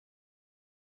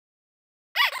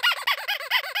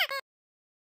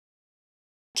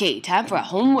Okay, time for a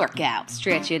home workout.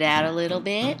 Stretch it out a little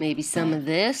bit. Maybe some of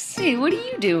this. Hey, what are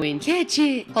you doing? Catch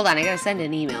it. Hold on, I gotta send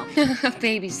an email.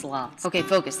 Baby sloths. Okay,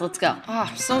 focus, let's go. Oh,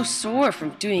 I'm so sore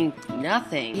from doing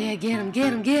nothing. Yeah, get him.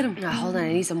 Oh, hold on,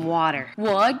 I need some water.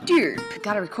 Water.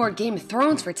 Gotta record Game of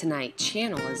Thrones for tonight.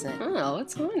 Channel is it? Oh,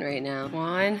 what's on right now?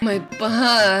 1. My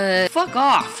butt. Fuck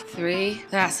off. 3.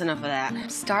 That's enough of that. I'm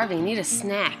starving, need a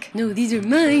snack. No, these are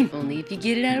mine. Only if you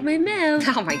get it out of my mouth.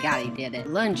 Oh my god, I did it.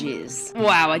 Lunges.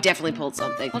 Wow, I definitely pulled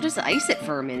something. I'll just ice it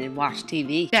for a minute and watch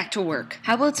TV. Back to work.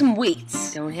 How about some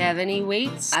weights? Don't have any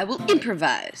weights? I will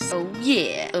improvise. Oh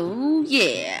yeah. Oh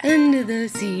yeah. Under the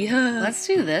sea. Let's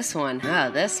do this one. Oh,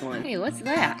 this one. Hey, what's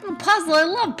that? A puzzle. I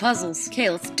love puzzles. Okay,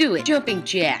 let's do it. Jumping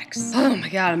jacks. Oh my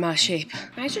god, I'm out of shape.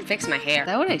 I should fix my hair. Is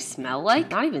that what I smell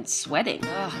like? Not even sweating.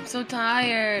 Oh, I'm so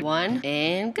tired. 1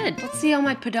 and good. Let's see how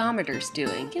my pedometer's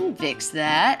doing. Can fix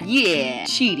that. Yeah.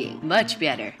 Cheating. Much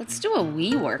better. Let's do a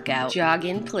Wii workout. Jog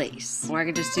in place. Or I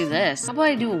could just do this. How about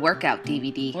I do a workout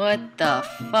DVD? What the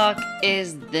fuck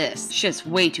is this? Shit's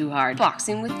way too hard.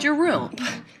 Boxing with Jerome.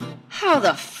 How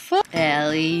the fuck?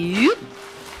 Alley-oop.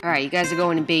 Alright, you guys are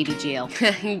going to baby jail.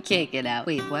 You can't get out.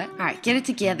 Wait, what? Alright, get it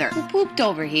together. Who pooped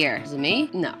over here? Is it me?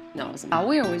 No, it wasn't. Oh,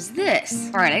 where was this?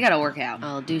 Alright, I gotta work out.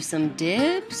 I'll do some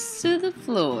dips to the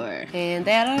floor. And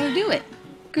that ought to do it.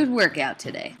 Good workout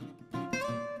today.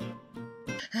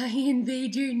 I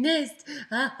invade your nest.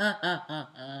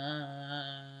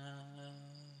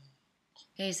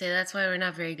 Hey, say that's why we're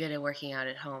not very good at working out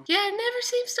at home. Yeah, it never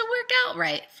seems to work out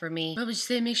right for me. What would you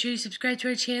say? Make sure you subscribe to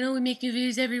our channel. We make new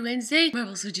videos every Wednesday.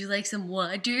 Marbles, would you like some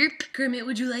waderp? Kermit,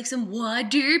 would you like some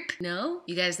waderp? No?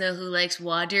 You guys know who likes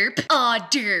waderp? Aw,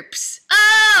 derps.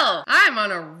 Oh! I'm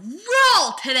on a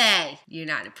roll today. You're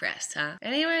not impressed, huh?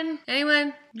 Anyone? I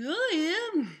am.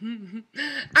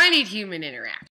 I need human interaction.